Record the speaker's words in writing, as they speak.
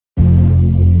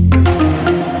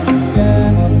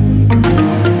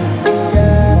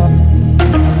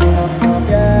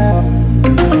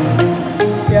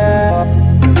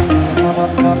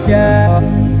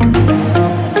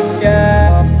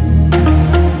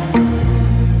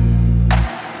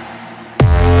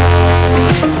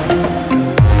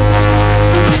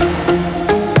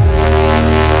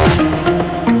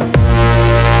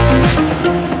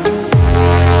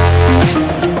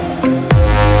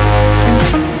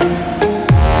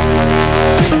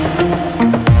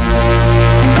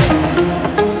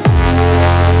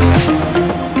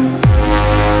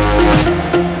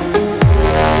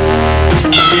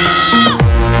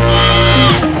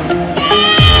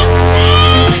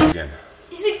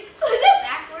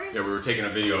taking a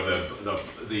video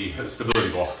of the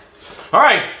stability ball. All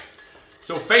right,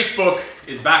 so Facebook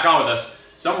is back on with us.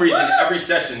 Some reason every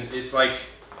session it's like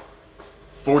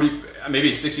 40, maybe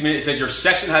it's 60 minutes. It says your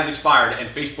session has expired, and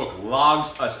Facebook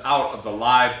logs us out of the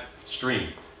live stream.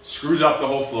 Screws up the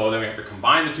whole flow. Then we have to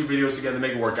combine the two videos together to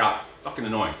make it work out. Fucking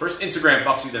annoying. First Instagram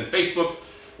fucks you, then Facebook.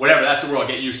 Whatever. That's the world.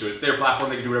 Get used to it. It's their platform.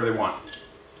 They can do whatever they want.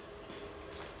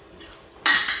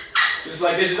 Just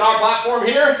like this is our platform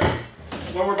here,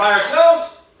 when we're by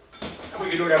ourselves, and we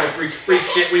can do whatever freak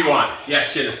shit we want.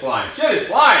 Yes, shit is flying. Shit is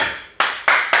flying.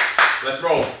 Let's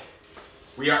roll.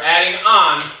 We are adding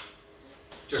on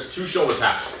just 2 shoulder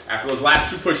taps. After those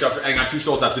last 2 push-ups, we're adding on 2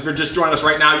 shoulder taps. If you're just joining us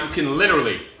right now, you can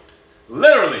literally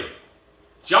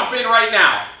jump in right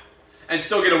now and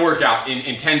still get a workout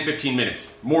in 10, 15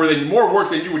 minutes. More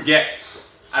work than you would get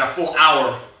at a full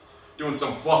hour doing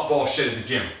some fluff ball shit at the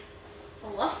gym.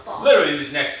 Fluff ball. Literally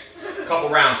this next couple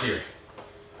rounds here.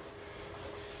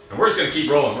 And we're just gonna keep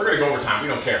rolling. We're gonna go overtime. We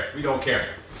don't care. We don't care.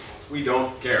 We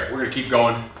don't care. We're gonna keep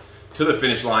going to the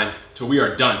finish line till we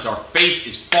are done. So our face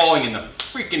is falling in the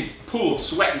freaking pool of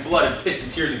sweat and blood and piss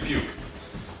and tears and puke.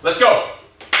 Let's go.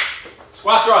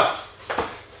 Squat thrust.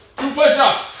 2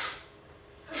 push-ups.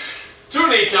 2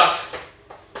 knee tuck.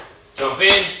 Jump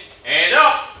in and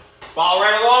up. Follow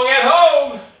right along at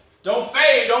home. Don't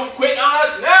fade. Don't quit on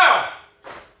us now.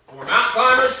 4 mountain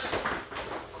climbers.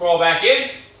 Crawl back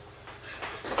in.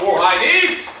 4 high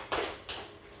knees.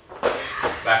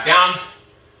 Back down.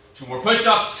 2 more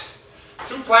push-ups.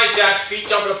 2 plank jacks. Feet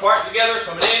jumping apart together.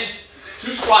 Coming in.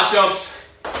 2 squat jumps.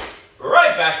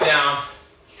 Right back down.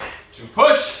 2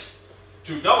 push.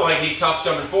 2 double leg knee tucks.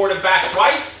 Jumping forward and back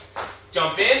twice.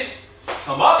 Jump in.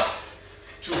 Come up.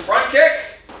 2 front kick.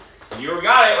 You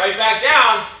got it. Right back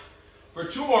down for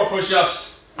 2 more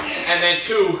push-ups. And then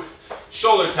 2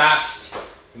 shoulder taps.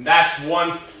 And that's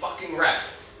 1 fucking rep.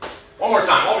 One more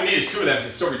time. All we need is 2 of them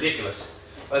because it's so ridiculous.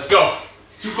 Let's go.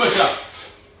 2 push-up.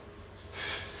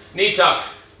 Knee tuck.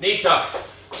 Knee tuck.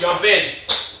 Jump in.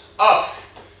 Up.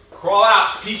 Crawl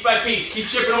out piece by piece. Keep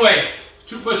chipping away.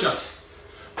 2 push-ups.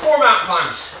 4 mountain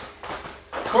climbers.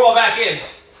 Crawl back in.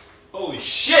 Holy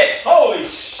shit. Holy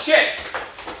shit.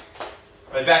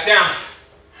 Right back down.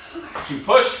 2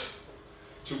 push.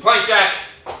 2 plank jack.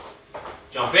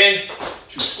 Jump in.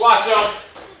 2 squat jump.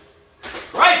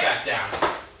 Right back down.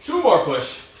 2 more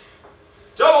push.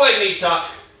 Double leg knee tuck.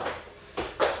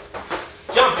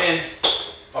 Jump in.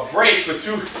 A break with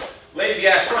 2 lazy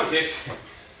ass front kicks.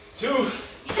 2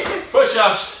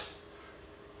 push-ups.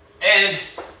 And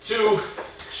 2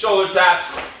 shoulder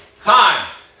taps. Time.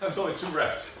 That was only 2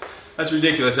 reps. That's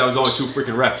ridiculous. That was only 2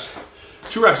 freaking reps.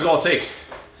 2 reps is all it takes.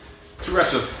 2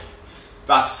 reps of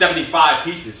about 75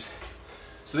 pieces.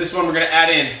 So this one we're going to add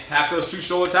in after those 2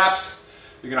 shoulder taps.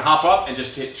 You're going to hop up and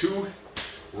just hit 2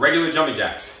 regular jumping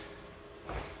jacks.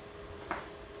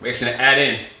 We're actually going to add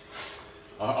in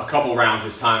a couple rounds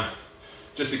this time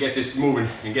just to get this moving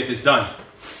and get this done.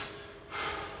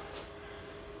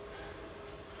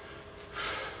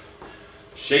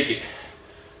 Shake it.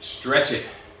 Stretch it.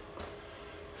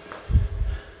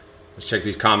 Let's check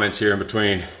these comments here in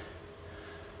between.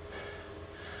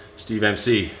 Steve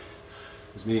MC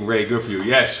was meeting Ray. Good for you.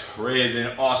 Yes, Ray is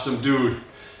an awesome dude.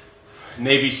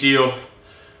 Navy SEAL,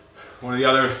 one of the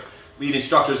other lead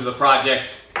instructors of the project.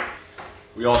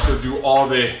 We also do all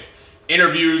the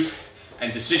interviews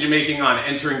and decision making on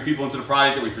entering people into the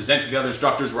project that we present to the other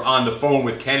instructors. We're on the phone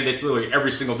with candidates literally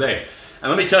every single day. And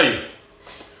let me tell you,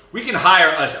 we can hire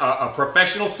a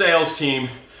professional sales team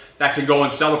that can go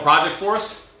and sell the project for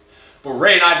us. But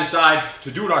Ray and I decide to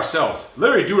do it ourselves.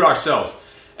 Literally do it ourselves.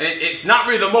 And it's not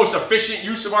really the most efficient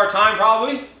use of our time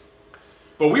probably.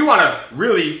 But we want to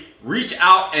really reach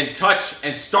out and touch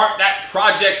and start that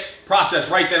project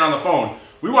process right then on the phone.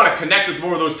 We want to connect with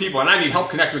more of those people. And I need help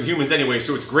connect with humans anyway.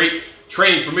 So it's great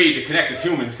training for me to connect with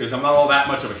humans because I'm not all that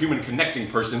much of a human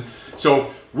connecting person.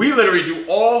 So we literally do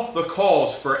all the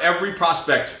calls for every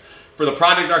prospect for the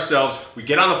project ourselves. We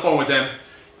get on the phone with them,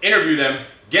 interview them,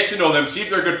 get to know them, see if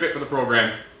they're a good fit for the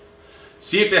program,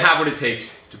 see if they have what it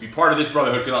takes to be part of this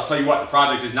brotherhood, because I'll tell you what, the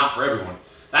project is not for everyone.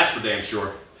 That's for damn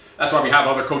sure. That's why we have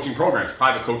other coaching programs,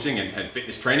 private coaching and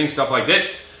fitness training, stuff like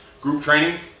this, group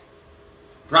training.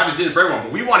 The project isn't for everyone,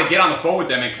 but we want to get on the phone with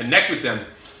them and connect with them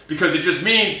because it just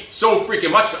means so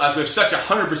freaking much to us. We have such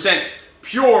 100%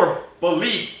 pure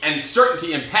belief and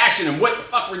certainty and passion in what the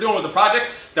fuck we're doing with the project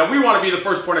that we want to be the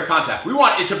first point of contact. We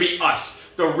want it to be us,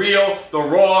 the real, the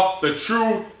raw, the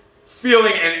true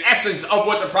feeling and essence of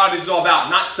what the project is all about,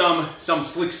 not some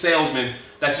slick salesman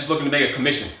that's just looking to make a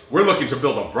commission. We're looking to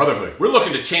build a brotherhood. We're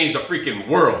looking to change the freaking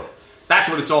world. That's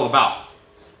what it's all about.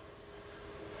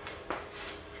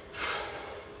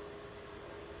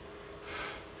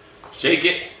 Shake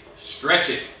it, stretch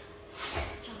it.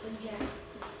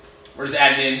 We're just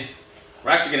adding in, we're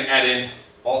actually gonna add in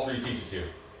all 3 pieces here.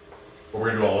 But we're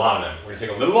gonna do a lot of them. We're gonna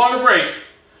take a little longer break.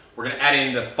 We're gonna add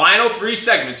in the final 3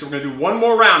 segments. So we're gonna do one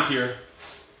more round here,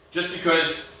 just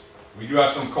because we do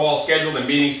have some calls scheduled and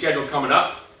meetings scheduled coming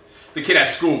up. The kid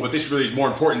has school, but this really is more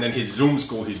important than his Zoom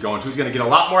school he's going to. He's gonna get a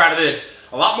lot more out of this,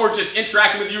 a lot more just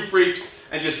interacting with you freaks,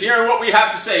 and just hearing what we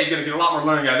have to say. He's gonna get a lot more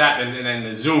learning out of that than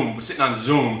the Zoom, sitting on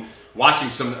Zoom, watching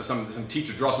some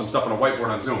teacher draw some stuff on a whiteboard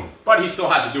on Zoom. But he still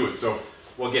has to do it, so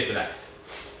we'll get to that.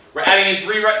 We're adding in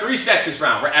 3 sets this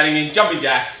round. We're adding in jumping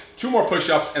jacks, 2 more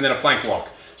push-ups, and then a plank walk.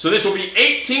 So this will be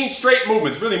 18 straight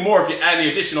movements, really more if you add the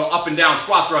additional up and down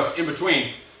squat thrusts in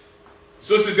between.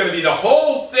 So this is going to be the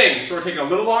whole thing. So we're taking a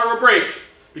little longer of a break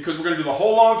because we're going to do the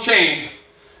whole long chain,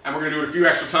 and we're going to do it a few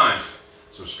extra times.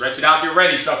 So stretch it out, get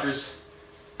ready, suckers.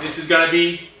 This is going to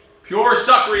be pure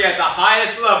suckery at the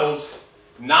highest levels,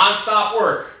 non-stop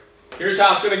work. Here's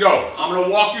how it's going to go. I'm going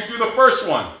to walk you through the first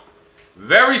one.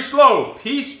 Very slow,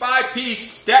 piece by piece,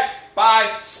 step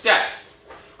by step.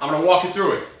 I'm going to walk you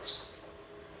through it.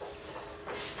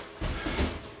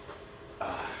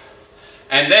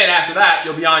 And then after that,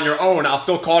 you'll be on your own. I'll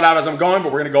still call it out as I'm going,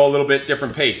 but we're going to go a little bit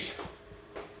different pace.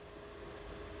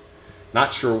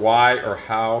 Not sure why or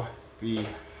how I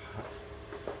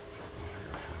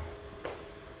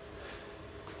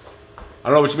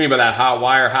don't know what you mean by that. How,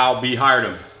 why, or how B hired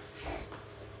him.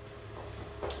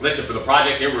 Listen, for the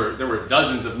project, there were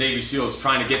dozens of Navy SEALs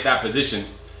trying to get that position.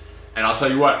 And I'll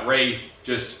tell you what, Ray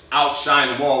just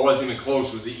outshined them all. It wasn't even close.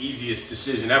 It was the easiest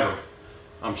decision ever,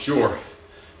 I'm sure.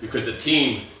 Because the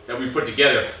team that we put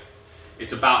together,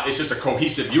 it's just a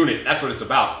cohesive unit. That's what it's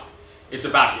about. It's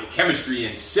about chemistry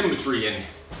and symmetry and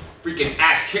freaking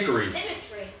ass kickery.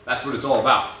 Symmetry. That's what it's all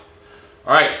about.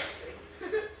 All right,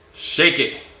 shake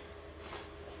it.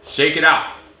 Shake it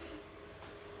out.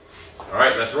 All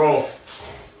right, let's roll.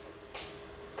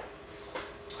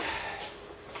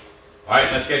 All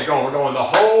right, let's get going. We're going the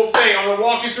whole thing. I'm gonna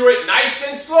walk you through it nice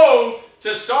and slow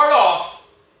to start off.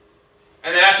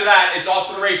 And then after that, it's off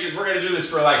to the races. We're going to do this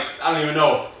for like, I don't even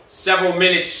know, several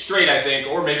minutes straight, I think.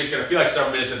 Or maybe it's going to feel like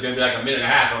several minutes. It's going to be like a minute and a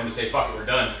half. I'm going to say, fuck it, we're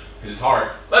done. Because it's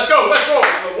hard. Let's go, let's go.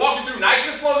 I'm going to walk you through nice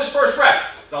and slow this first rep.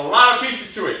 There's a lot of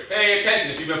pieces to it. Pay attention.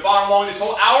 If you've been following along this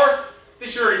whole hour,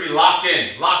 this should already be locked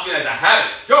in. Locked in as a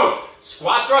habit. Go.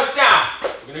 Squat thrust down.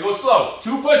 We're going to go slow.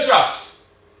 2 push-ups.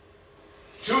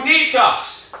 2 knee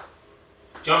tucks.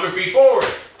 Jump your feet forward.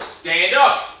 Stand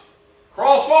up.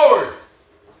 Crawl forward.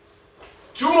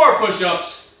 2 more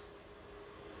push-ups,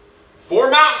 4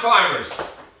 mountain climbers.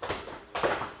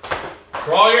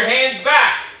 Crawl your hands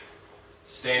back.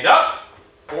 Stand up,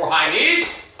 4 high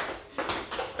knees.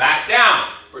 Back down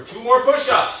for 2 more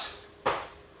push-ups.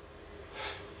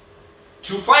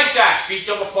 2 plank jacks, feet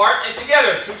jump apart and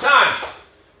together 2 times.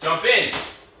 Jump in.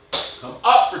 Come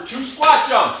up for 2 squat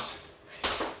jumps.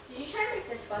 Did you try to make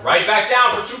this squat? Right back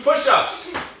down for 2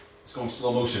 push-ups. Let's go in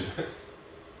slow motion.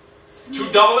 2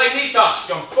 double leg knee tucks.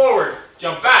 Jump forward,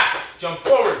 jump back, jump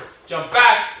forward, jump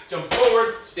back, jump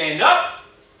forward, stand up,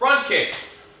 front kick,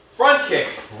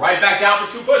 right back down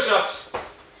for 2 push-ups.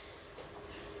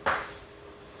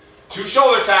 2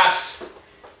 shoulder taps.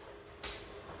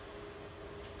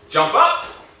 Jump up,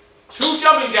 2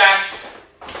 jumping jacks,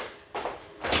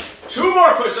 2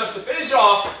 more push-ups to finish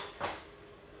off,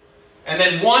 and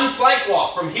then 1 plank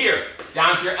walk from here,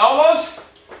 down to your elbows,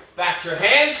 back to your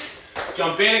hands,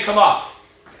 jump in and come up.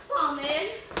 Come on, man.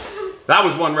 That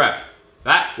was 1 rep.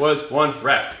 That was 1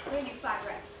 rep. We're going to do 5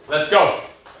 reps. Let's go.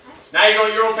 Now you're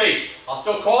going at your own pace. I'll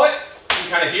still call it. You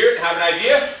can kind of hear it and have an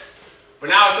idea. But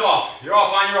now it's off. You're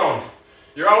off on your own.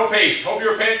 Your own pace. Hope you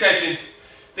were paying attention.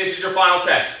 This is your final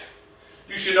test.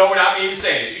 You should know without me even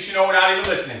saying it. You should know without even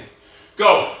listening.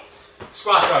 Go.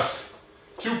 Squat thrust.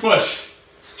 2 push.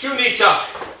 2 knee tuck.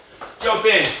 Jump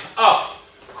in. Up.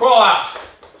 Crawl out.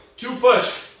 2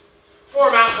 push. 4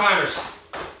 mountain climbers.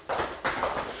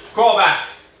 Crawl back.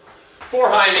 4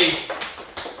 high knee.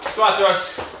 Squat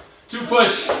thrust. 2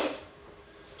 push.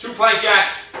 2 plank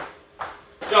jack.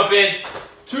 Jump in.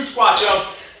 2 squat jump.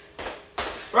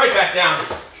 Right back down.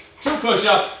 2 push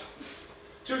up.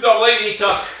 2 double leg knee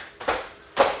tuck.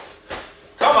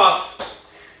 Come up.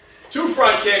 2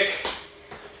 front kick.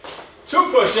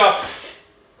 2 push up.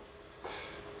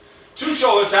 2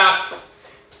 shoulder tap.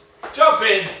 Jump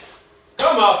in.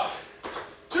 Come up.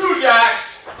 2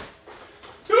 jacks.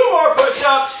 2 more push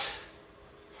ups.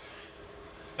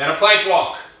 And a plank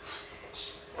walk.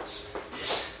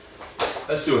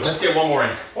 Let's do it. Let's get 1 more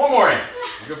in. 1 more in.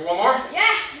 You good for 1 more?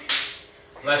 Yeah.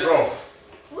 Let's roll.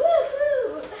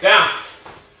 Woohoo. Down.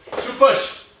 2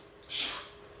 push.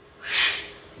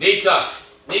 Knee tuck,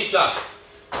 knee tuck.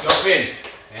 Jump in,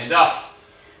 and up.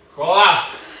 Crawl out.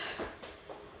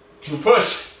 2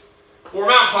 push. 4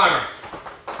 mountain climber.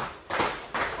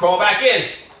 Crawl back in.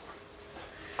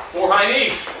 4 high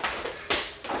knees.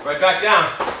 Right back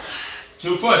down.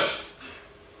 2 push.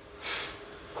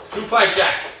 2 plank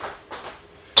jack.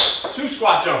 2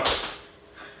 squat jump.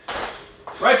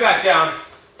 Right back down.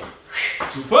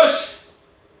 2 push.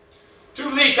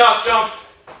 2 lead top jump.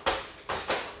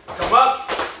 Come up.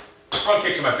 Front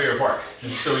kicks are my favorite part.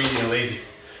 It's so easy and lazy.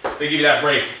 They give you that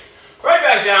break. Right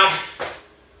back down.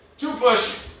 2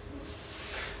 push.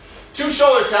 2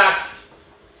 shoulder tap.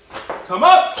 Come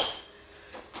up.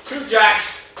 2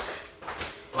 jacks.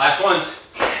 Last ones.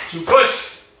 2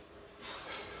 push.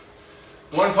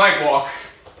 1 plank walk.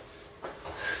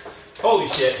 Holy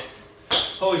shit.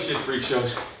 Holy shit, freak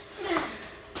shows.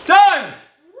 Done!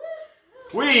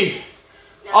 We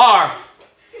are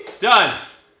done.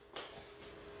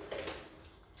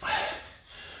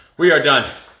 We are done.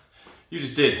 You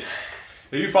just did.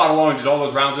 If you fought along and did all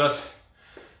those rounds with us,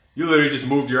 you literally just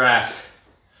moved your ass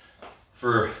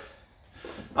for,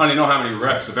 I don't even know how many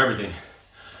reps of everything.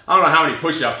 I don't know how many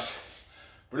push-ups,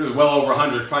 but it was well over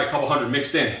 100, probably a couple hundred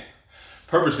mixed in,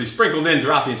 purposely sprinkled in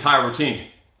throughout the entire routine.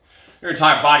 Your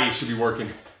entire body should be working.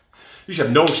 You should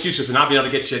have no excuses for not being able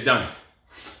to get shit done.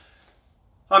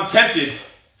 I'm tempted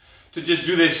to just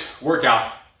do this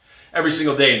workout every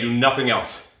single day and do nothing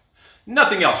else.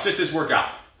 Nothing else, just this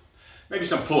workout. Maybe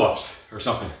some pull-ups or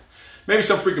something. Maybe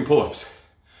some freaking pull-ups.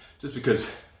 Just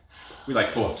because we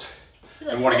like pull-ups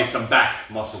and want to get some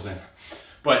back muscles in.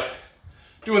 But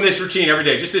doing this routine every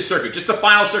day, just this circuit, just the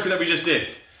final circuit that we just did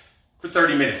for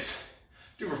 30 minutes.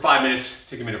 Do it for 5 minutes,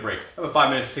 take a minute break. Another 5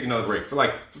 minutes, take another break for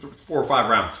like 4 or 5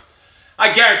 rounds.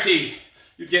 I guarantee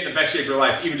you'd get in the best shape of your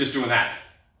life even just doing that.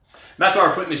 And that's why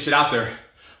we're putting this shit out there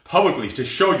publicly to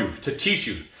show you, to teach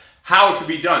you how it can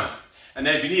be done. And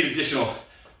then if you need additional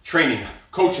training,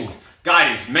 coaching,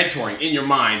 guidance, mentoring in your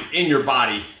mind, in your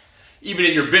body, even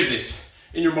in your business,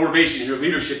 in your motivation, in your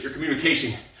leadership, your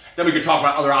communication, then we could talk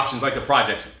about other options like the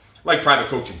project, like private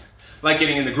coaching, like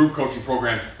getting in the group coaching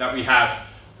program that we have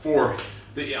for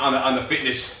on the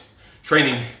fitness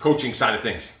training coaching side of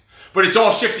things. But it's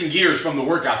all shifting gears from the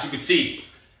workouts. You can see,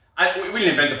 we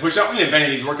didn't invent the push-up, we didn't invent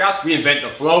any of these workouts. We invent the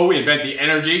flow, we invent the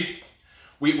energy.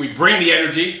 We bring the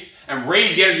energy and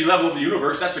raise the energy level of the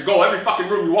universe. That's the goal. Every fucking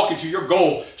room you walk into, your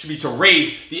goal should be to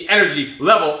raise the energy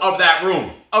level of that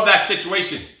room, of that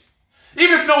situation.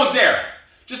 Even if no one's there,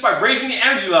 just by raising the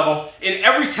energy level in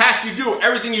every task you do,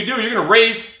 everything you do, you're going to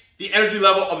raise the energy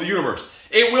level of the universe.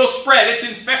 It will spread. It's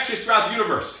infectious throughout the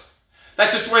universe.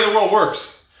 That's just the way the world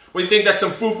works. When you think that's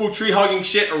some foo-foo tree-hugging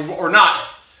shit or not,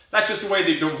 that's just the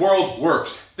way the world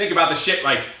works. Think about the shit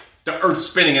like the earth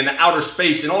spinning and the outer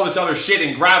space and all this other shit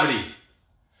and gravity.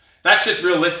 That shit's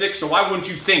realistic, so why wouldn't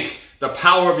you think the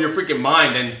power of your freaking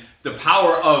mind and the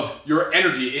power of your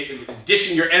energy,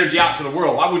 dishing your energy out to the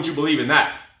world, why wouldn't you believe in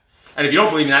that? And if you don't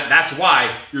believe in that, that's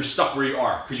why you're stuck where you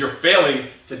are, because you're failing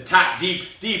to tap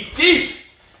deep, deep, deep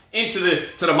into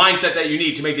the mindset that you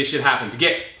need to make this shit happen, to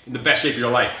get in the best shape of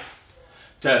your life,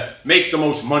 to make the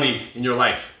most money in your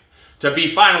life, to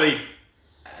be finally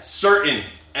certain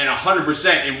and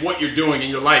 100% in what you're doing in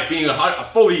your life, being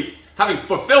having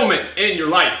fulfillment in your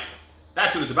life.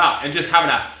 That's what it's about, and just having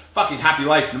a fucking happy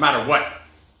life no matter what.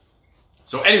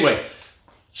 So anyway,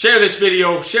 share this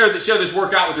video, share this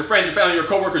workout with your friends, your family, your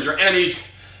coworkers, your enemies,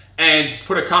 and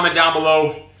put a comment down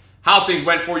below how things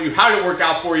went for you, how did it work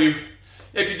out for you.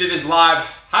 If you did this live,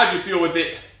 how did you feel with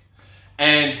it?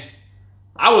 And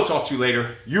I will talk to you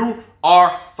later. You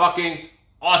are fucking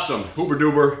awesome. Hoober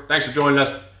Doober, thanks for joining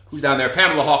us. Who's down there?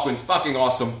 Pamela Hawkins, fucking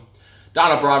awesome.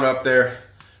 Donna Brada up there,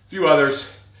 a few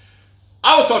others.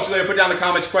 I will talk to you later. Put down in the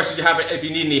comments questions you have. If you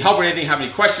need any help with anything, have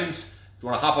any questions, if you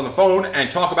want to hop on the phone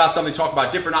and talk about something, talk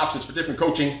about different options for different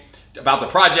coaching, about the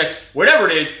project, whatever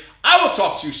it is, I will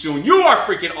talk to you soon. You are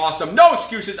freaking awesome. No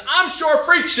excuses. I'm sure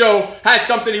Freak Show has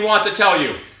something he wants to tell you.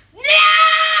 No!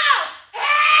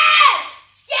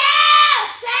 Excuses!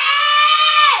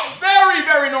 Very,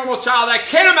 very normal child. I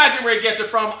can't imagine where he gets it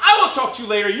from. I will talk to you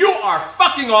later. You are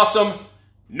fucking awesome.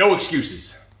 No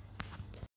excuses.